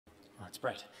That's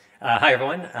Brett. Hi,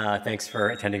 everyone. Thanks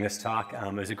for attending this talk.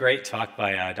 It was a great talk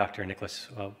by Dr. Nicholas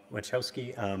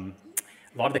Wachowski. A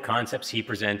lot of the concepts he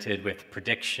presented with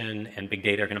prediction and big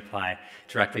data are going to apply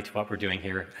directly to what we're doing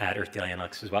here at EarthDaily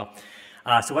Analytics as well.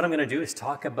 So what I'm going to do is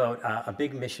talk about a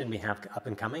big mission we have up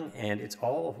and coming, and it's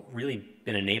all really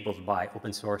been enabled by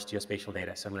open source geospatial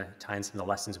data. So I'm going to tie in some of the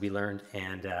lessons we learned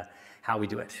and how we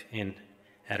do it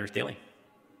at EarthDaily.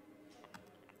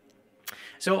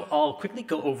 So I'll quickly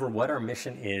go over what our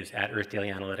mission is at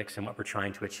EarthDaily Analytics and what we're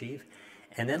trying to achieve.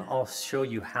 And then I'll show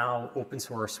you how open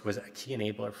source was a key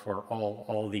enabler for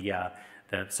all the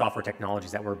software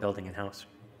technologies that we're building in-house.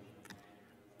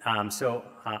 I'm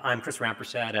Chris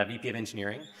Rampersad, VP of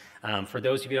Engineering. For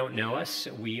those of you who don't know us,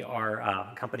 we are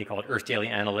a company called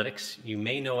EarthDaily Analytics. You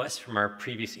may know us from our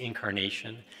previous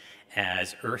incarnation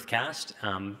as EarthCast.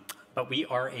 But we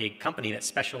are a company that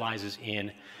specializes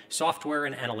in software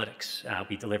and analytics.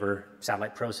 We deliver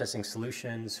satellite processing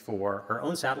solutions for our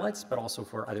own satellites, but also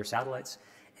for other satellites.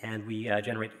 And we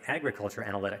generate agriculture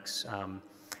analytics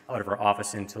out of our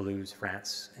office in Toulouse,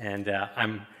 France. And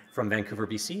I'm from Vancouver,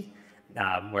 BC,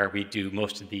 where we do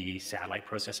most of the satellite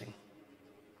processing.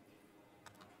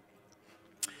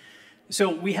 So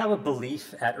we have a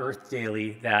belief at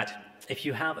EarthDaily that if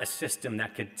you have a system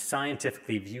that could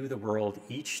scientifically view the world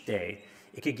each day,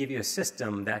 it could give you a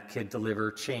system that could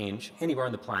deliver change anywhere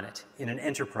on the planet in an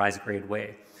enterprise-grade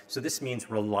way. So this means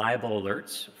reliable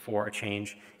alerts for a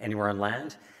change anywhere on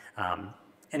land. And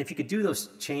if you could do those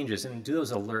changes and do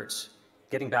those alerts,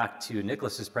 getting back to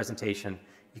Nicholas's presentation,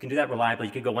 you can do that reliably.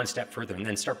 You could go one step further and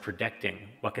then start predicting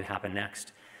what could happen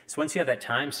next. So once you have that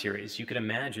time series, you could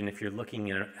imagine if you're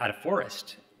looking at a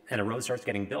forest and a road starts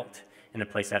getting built in a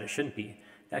place that it shouldn't be,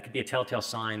 that could be a telltale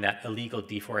sign that illegal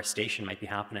deforestation might be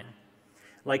happening.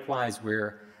 Likewise,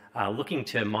 we're looking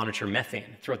to monitor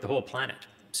methane throughout the whole planet.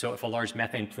 So if a large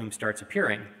methane plume starts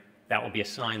appearing, that will be a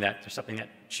sign that there's something that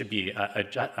should be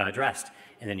addressed,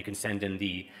 and then you can send in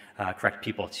the correct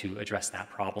people to address that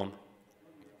problem.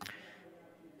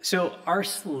 So our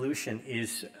solution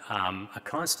is a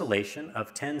constellation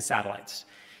of 10 satellites.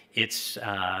 It's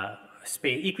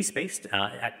equispaced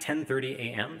at 10:30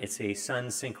 a.m. It's a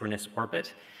sun-synchronous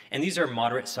orbit. And these are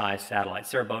moderate-sized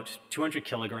satellites. They're about 200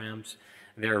 kilograms.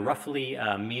 They're roughly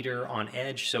a meter on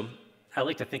edge. So I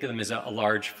like to think of them as a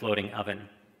large floating oven.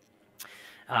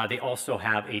 They also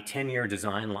have a 10-year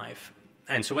design life.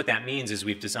 And so what that means is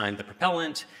we've designed the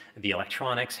propellant, the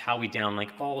electronics, how we downlink,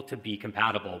 all to be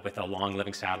compatible with a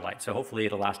long-living satellite. So hopefully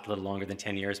it'll last a little longer than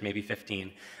 10 years, maybe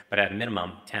 15, but at a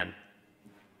minimum, 10.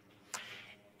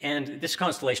 And this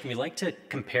constellation, we like to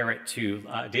compare it to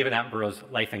David Attenborough's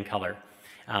Life in Color.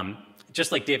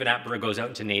 Just like David Attenborough goes out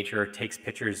into nature, takes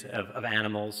pictures of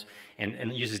animals,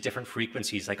 and uses different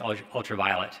frequencies like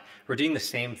ultraviolet, we're doing the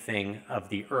same thing of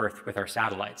the Earth with our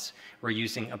satellites. We're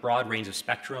using a broad range of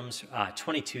spectrums,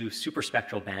 22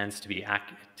 superspectral bands to be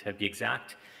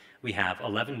exact. We have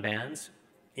 11 bands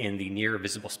in the near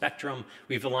visible spectrum.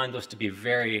 We've aligned those to be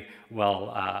very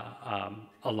well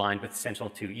aligned with Central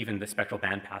 2. Even the spectral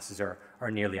band passes are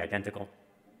nearly identical.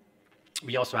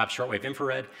 We also have shortwave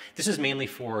infrared. This is mainly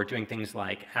for doing things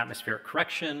like atmospheric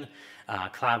correction,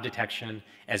 cloud detection,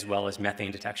 as well as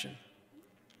methane detection.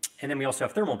 And then we also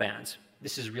have thermal bands.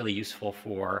 This is really useful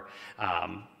for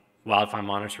wildfire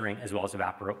monitoring as well as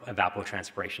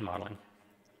evapotranspiration modeling.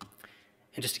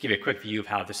 And just to give you a quick view of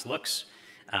how this looks,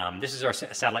 this is our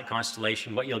satellite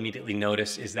constellation. What you'll immediately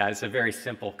notice is that it's a very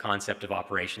simple concept of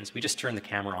operations. We just turn the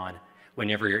camera on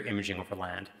whenever you're imaging over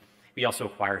land. We also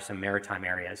acquire some maritime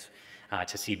areas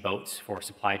to see boats for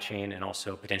supply chain and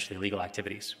also potentially illegal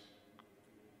activities.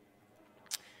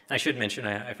 I should mention,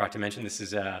 I forgot to mention, this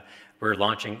is we're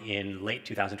launching in late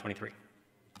 2023.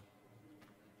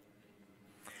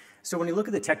 So when you look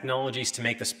at the technologies to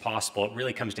make this possible, it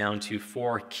really comes down to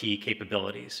 4 key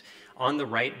capabilities. On the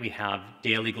right, we have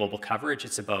daily global coverage.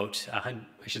 It's about, I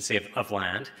should say, of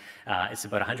land. It's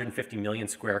about 150 million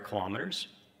square kilometers.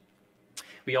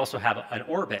 We also have an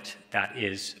orbit that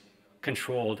is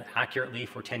controlled accurately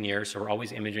for 10 years, so we're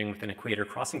always imaging with an equator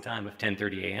crossing time of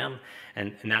 10:30 a.m.,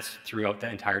 and that's throughout the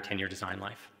entire 10-year design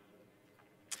life.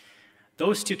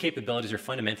 Those 2 capabilities are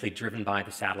fundamentally driven by the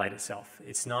satellite itself.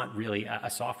 It's not really a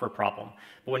software problem.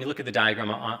 But when you look at the diagram,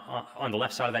 on the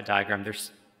left side of that diagram,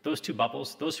 there's those 2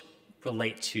 bubbles. Those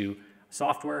relate to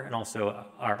software and also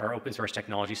our open source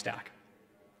technology stack.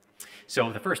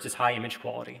 So the first is high image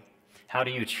quality. How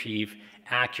do you achieve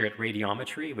accurate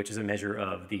radiometry, which is a measure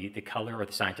of the color or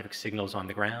the scientific signals on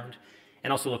the ground,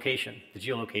 and also location, the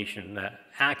geolocation, the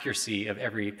accuracy of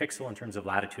every pixel in terms of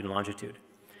latitude and longitude.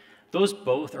 Those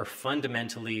both are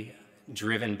fundamentally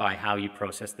driven by how you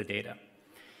process the data.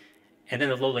 And then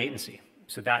the low latency.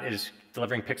 So that is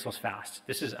delivering pixels fast.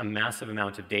 This is a massive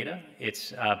amount of data.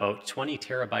 It's about 20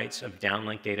 terabytes of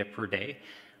downlink data per day.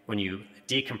 When you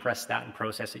decompress that and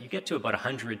process it, you get to about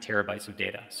 100 terabytes of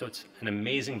data. So it's an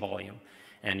amazing volume,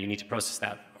 and you need to process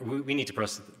that. We need to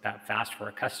process that fast for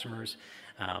our customers,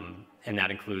 and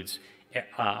that includes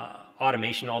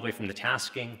automation all the way from the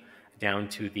tasking down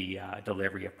to the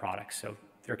delivery of products. So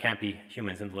there can't be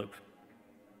humans in the loop.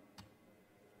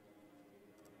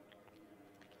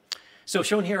 So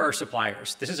shown here are our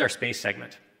suppliers. This is our space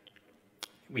segment.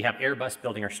 We have Airbus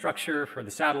building our structure for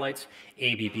the satellites.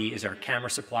 ABB is our camera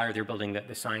supplier. They're building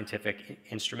the scientific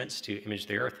instruments to image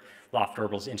the Earth. Loft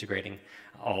Orbital is integrating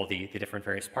all the different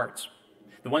various parts.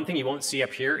 The one thing you won't see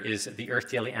up here is the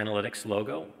EarthDaily Analytics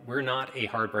logo. We're not a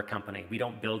hardware company. We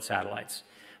don't build satellites.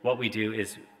 What we do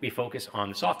is we focus on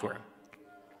the software.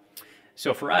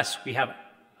 So for us, we have,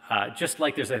 just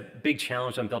like there's a big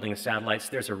challenge on building the satellites,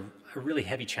 there's a really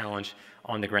heavy challenge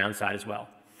on the ground side as well.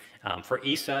 For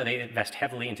ESA, they invest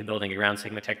heavily into building a ground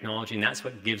segment technology, and that's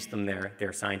what gives them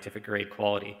their scientific grade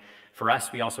quality. For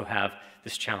us, we also have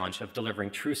this challenge of delivering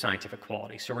true scientific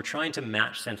quality. So we're trying to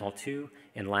match Sentinel-2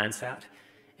 in Landsat,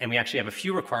 and we actually have a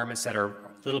few requirements that are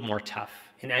a little more tough.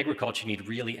 In agriculture, you need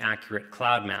really accurate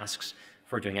cloud masks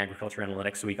for doing agriculture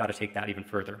analytics, so we got to take that even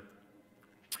further.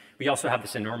 We also have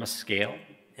this enormous scale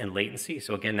and latency,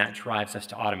 so again, that drives us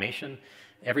to automation.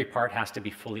 Every part has to be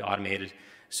fully automated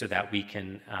so that we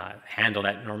can handle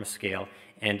that enormous scale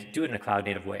and do it in a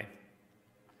cloud-native way.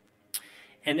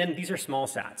 And then these are small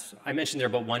sats. I mentioned they're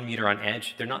about 1 meter on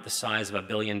edge. They're not the size of a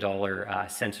billion-dollar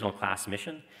Sentinel-class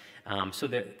mission. So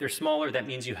they're smaller. That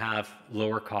means you have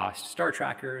lower cost star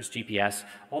trackers, GPS.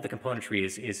 All the componentry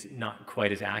is not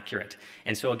quite as accurate.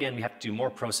 And so again, we have to do more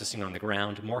processing on the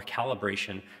ground, more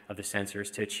calibration of the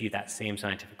sensors to achieve that same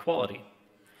scientific quality.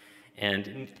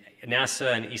 And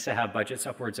NASA and ESA have budgets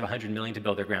upwards of 100 million to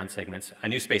build their ground segments. A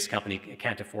new space company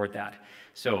can't afford that.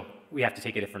 So we have to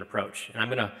take a different approach. And I'm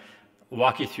going to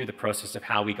walk you through the process of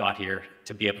how we got here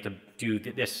to be able to do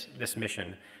this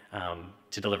mission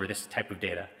to deliver this type of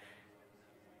data.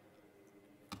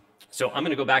 So I'm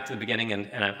going to go back to the beginning,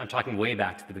 and I'm talking way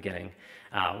back to the beginning.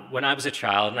 When I was a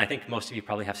child, and I think most of you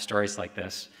probably have stories like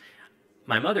this,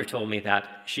 my mother told me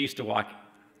that she used to walk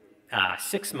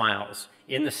 6 miles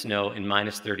in the snow in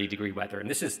minus 30-degree weather. And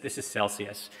this is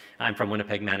Celsius. I'm from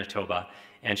Winnipeg, Manitoba,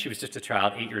 and she was just a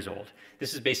child, 8 years old.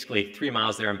 This is basically 3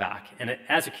 miles there and back. And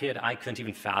as a kid, I couldn't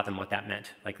even fathom what that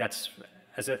meant. Like that's,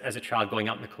 as a child going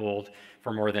out in the cold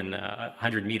for more than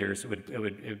 100 meters,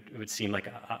 it would seem like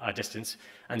a distance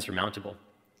unsurmountable.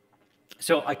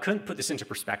 So I couldn't put this into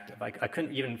perspective. I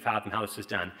couldn't even fathom how this was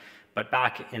done. But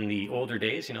back in the older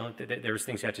days, you know, there was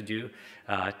things you had to do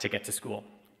to get to school.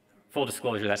 Full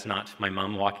disclosure, that's not my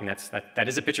mom walking. That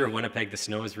is a picture of Winnipeg. The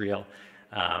snow is real,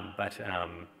 but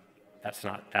that's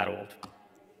not that old.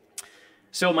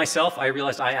 So myself, I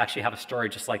realized I actually have a story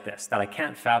just like this, that I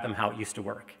can't fathom how it used to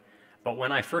work. But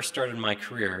when I first started my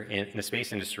career in the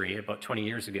space industry about 20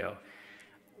 years ago,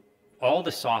 all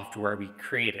the software we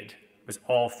created was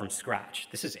all from scratch.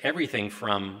 This is everything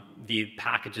from the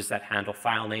packages that handle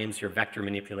file names, your vector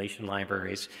manipulation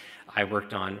libraries. I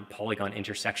worked on polygon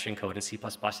intersection code in C++,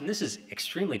 and this is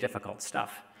extremely difficult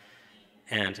stuff.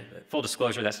 And full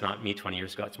disclosure, that's not me 20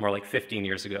 years ago. It's more like 15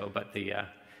 years ago, but the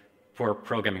poor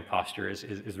programming posture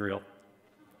is real.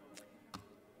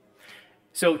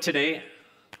 So today,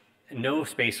 no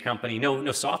space company, no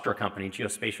software company,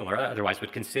 geospatial or otherwise,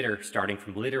 would consider starting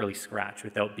from literally scratch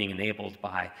without being enabled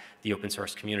by the open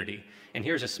source community. And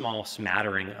here's a small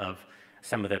smattering of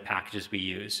some of the packages we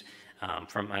use.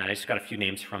 I just got a few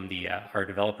names from our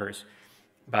developers.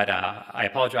 But I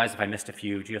apologize if I missed a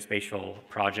few geospatial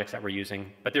projects that we're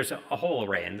using. But there's a whole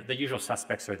array, and the usual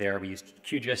suspects are there. We use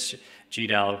QGIS,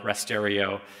 GDAL,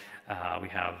 Rasterio. We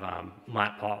have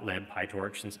Matplotlib,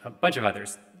 PyTorch, and a bunch of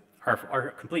others.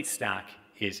 Our complete stack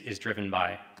is driven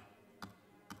by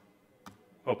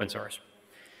open source.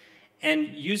 And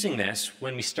using this,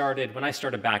 when I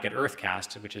started back at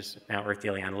EarthCast, which is now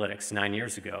EarthDaily Analytics 9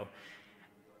 years ago,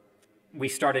 we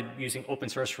started using open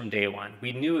source from day one.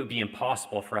 We knew it would be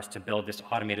impossible for us to build this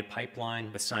automated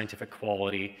pipeline with scientific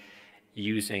quality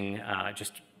using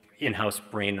just in-house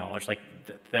brain knowledge. Like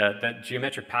the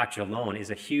geometric package alone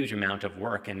is a huge amount of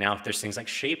work, and now there's things like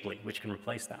Shapely, which can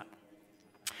replace that.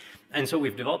 And so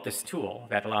we've developed this tool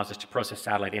that allows us to process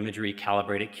satellite imagery,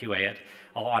 calibrate it, QA it,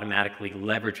 all automatically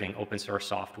leveraging open source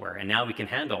software. And now we can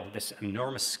handle this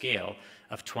enormous scale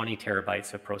of 20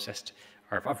 terabytes of processed,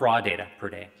 or of raw data per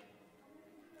day.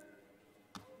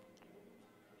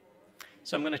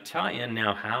 So I'm going to tie in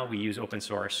now how we use open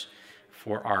source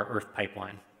for our Earth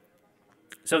pipeline.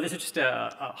 So this is just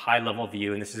a high-level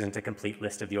view, and this isn't a complete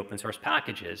list of the open source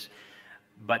packages.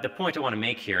 But the point I want to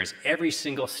make here is every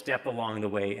single step along the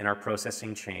way in our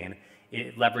processing chain,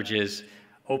 it leverages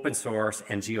open source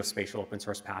and geospatial open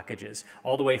source packages,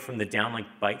 all the way from the downlink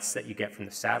bytes that you get from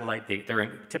the satellite.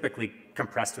 They're typically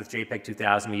compressed with JPEG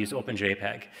 2000. We use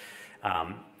OpenJPEG.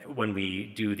 When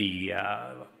we do the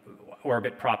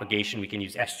orbit propagation, we can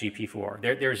use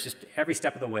SGP4. There's just every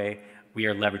step of the way we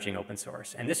are leveraging open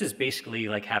source. And this is basically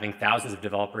like having thousands of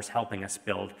developers helping us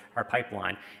build our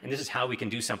pipeline. And this is how we can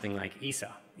do something like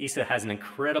ESA. ESA has an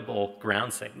incredible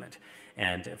ground segment.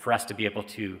 And for us to be able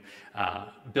to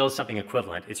build something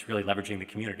equivalent, it's really leveraging the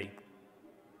community.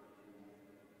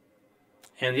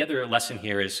 And the other lesson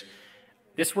here is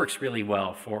this works really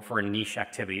well for niche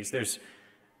activities.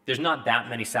 There's not that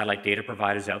many satellite data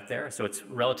providers out there, so it's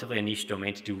relatively a niche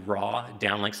domain to do raw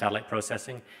downlink satellite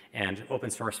processing, and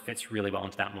open source fits really well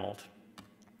into that mold.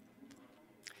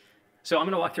 So I'm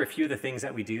going to walk through a few of the things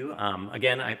that we do.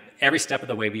 Again, every step of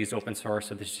the way we use open source,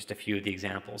 so this is just a few of the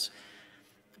examples.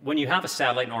 When you have a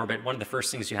satellite in orbit, one of the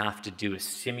first things you have to do is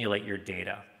simulate your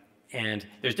data. And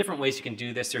there's different ways you can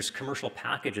do this. There's commercial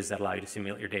packages that allow you to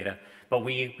simulate your data, but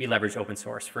we leverage open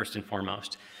source first and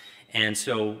foremost. And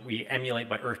so we emulate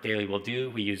what EarthDaily will do.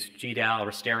 We use GDAL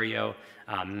or stereo,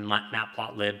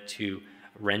 matplotlib to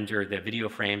render the video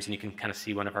frames, and you can kind of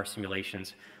see one of our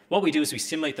simulations. What we do is we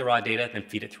simulate the raw data, then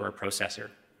feed it through our processor.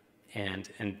 And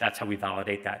that's how we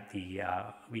validate that we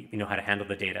know how to handle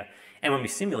the data. And when we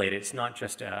simulate it, it's not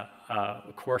just a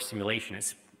core simulation.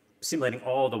 It's simulating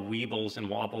all the weebles and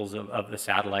wobbles of the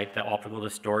satellite, the optical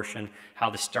distortion, how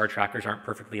the star trackers aren't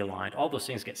perfectly aligned. All those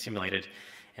things get simulated,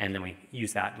 and then we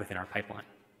use that within our pipeline.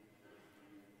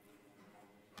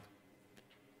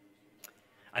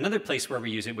 Another place where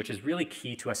we use it, which is really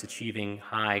key to us achieving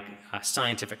high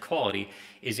scientific quality,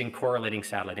 is in correlating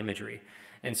satellite imagery.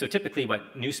 And so typically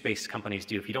what new space companies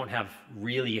do, if you don't have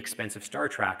really expensive star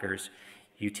trackers,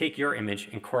 you take your image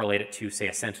and correlate it to, say,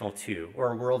 a Sentinel-2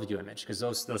 or a worldview image, because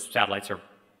those satellites are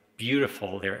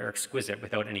beautiful, they're exquisite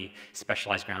without any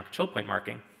specialized ground control point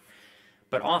marking.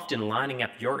 But often lining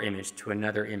up your image to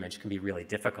another image can be really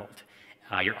difficult.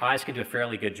 Your eyes can do a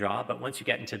fairly good job, but once you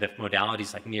get into the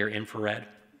modalities like near infrared,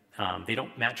 they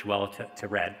don't match well to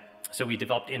red. So we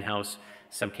developed in-house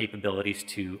some capabilities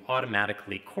to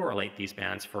automatically correlate these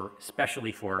bands,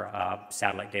 especially for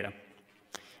satellite data.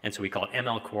 And so we call it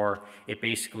ML-Core. It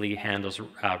basically handles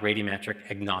radiometric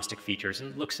agnostic features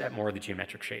and looks at more of the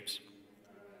geometric shapes.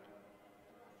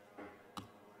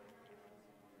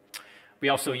 We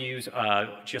also use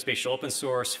geospatial open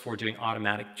source for doing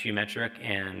automatic geometric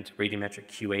and radiometric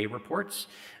QA reports.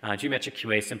 Geometric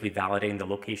QA is simply validating the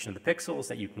location of the pixels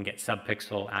that you can get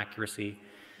sub-pixel accuracy.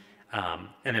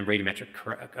 And then radiometric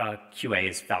QA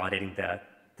is validating the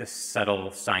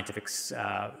subtle scientific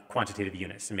quantitative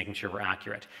units and making sure we're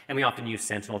accurate. And we often use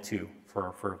Sentinel-2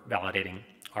 for validating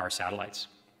our satellites.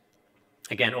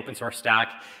 Again, open source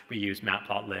stack, we use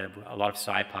matplotlib, a lot of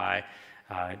SciPy,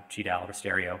 GDAL or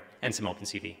stereo, and some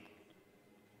OpenCV.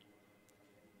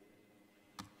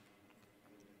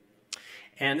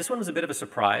 And this one was a bit of a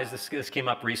surprise. This came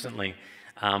up recently.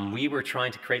 We were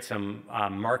trying to create some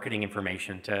marketing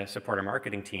information to support our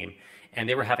marketing team, and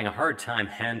they were having a hard time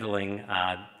handling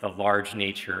the large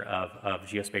nature of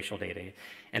geospatial data.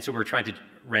 And so they were trying to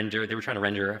render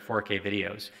 4K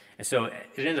videos. And so it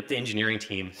ended up the engineering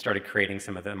team started creating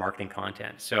some of the marketing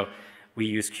content. So we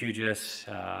use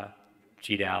QGIS,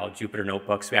 GDAL, Jupyter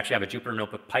Notebooks. We actually have a Jupyter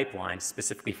Notebook pipeline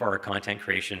specifically for our content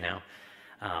creation now.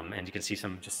 And you can see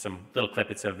just some little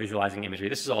clippets of visualizing imagery.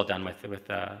 This is all done with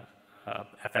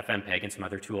FFmpeg and some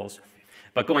other tools.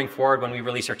 But going forward, when we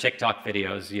release our TikTok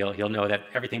videos, you'll know that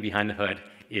everything behind the hood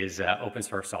is open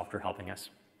source software helping us.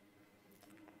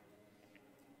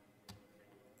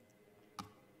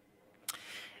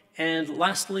 And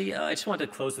lastly, I just wanted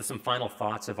to close with some final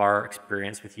thoughts of our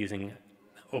experience with using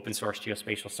open source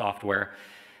geospatial software.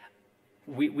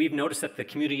 We've noticed that the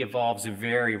community evolves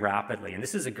very rapidly, and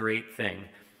this is a great thing.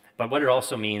 But what it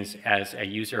also means as a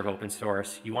user of open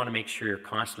source, you want to make sure you're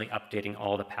constantly updating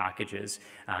all the packages,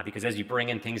 because as you bring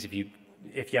in things, if you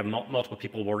have multiple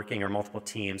people working or multiple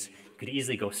teams, you could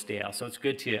easily go stale. So it's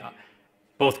good to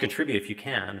both contribute if you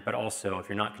can, but also if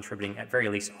you're not contributing, at very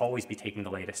least always be taking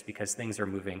the latest, because things are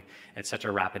moving at such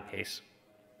a rapid pace.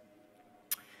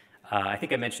 I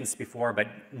think I mentioned this before, but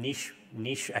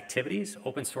niche activities,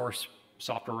 open source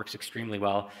software works extremely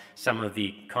well. Some of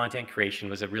the content creation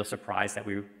was a real surprise that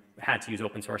we had to use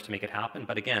open source to make it happen.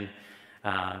 But again,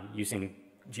 using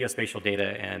geospatial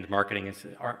data and marketing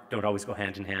don't always go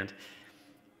hand in hand.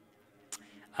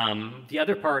 The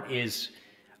other part is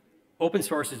open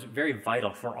source is very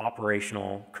vital for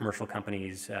operational commercial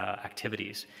companies'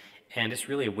 activities. And it's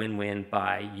really a win-win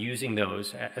by using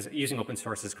using open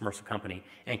source as a commercial company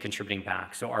and contributing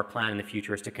back. So our plan in the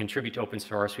future is to contribute to open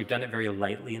source. We've done it very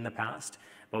lightly in the past,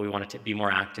 but we want it to be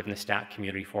more active in the STAC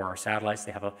community for our satellites.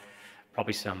 They have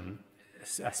probably some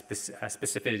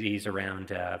specificities around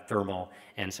thermal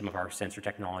and some of our sensor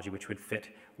technology, which would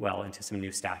fit well into some new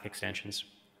STAC extensions.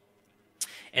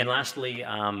 And lastly,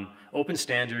 open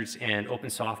standards and open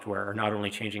software are not only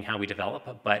changing how we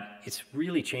develop, but it's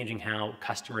really changing how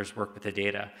customers work with the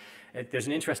data. There's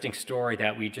an interesting story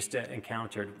that we just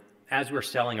encountered. As we're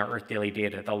selling our EarthDaily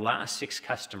data, the last 6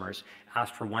 customers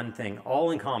asked for one thing,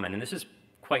 all in common, and this is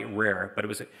quite rare, but it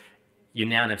was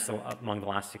unanimous among the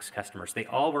last 6 customers. They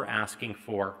all were asking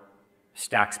for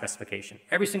STAC specification,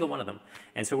 every single one of them.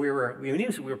 And so we knew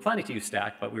we were planning to use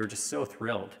STAC, but we were just so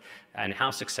thrilled and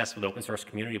how successful the open source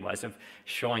community was of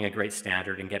showing a great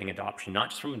standard and getting adoption,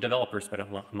 not just from developers, but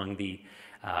among the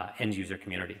end user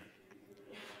community.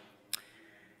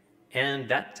 And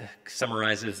that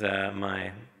summarizes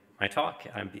my talk.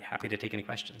 I'd be happy to take any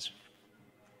questions.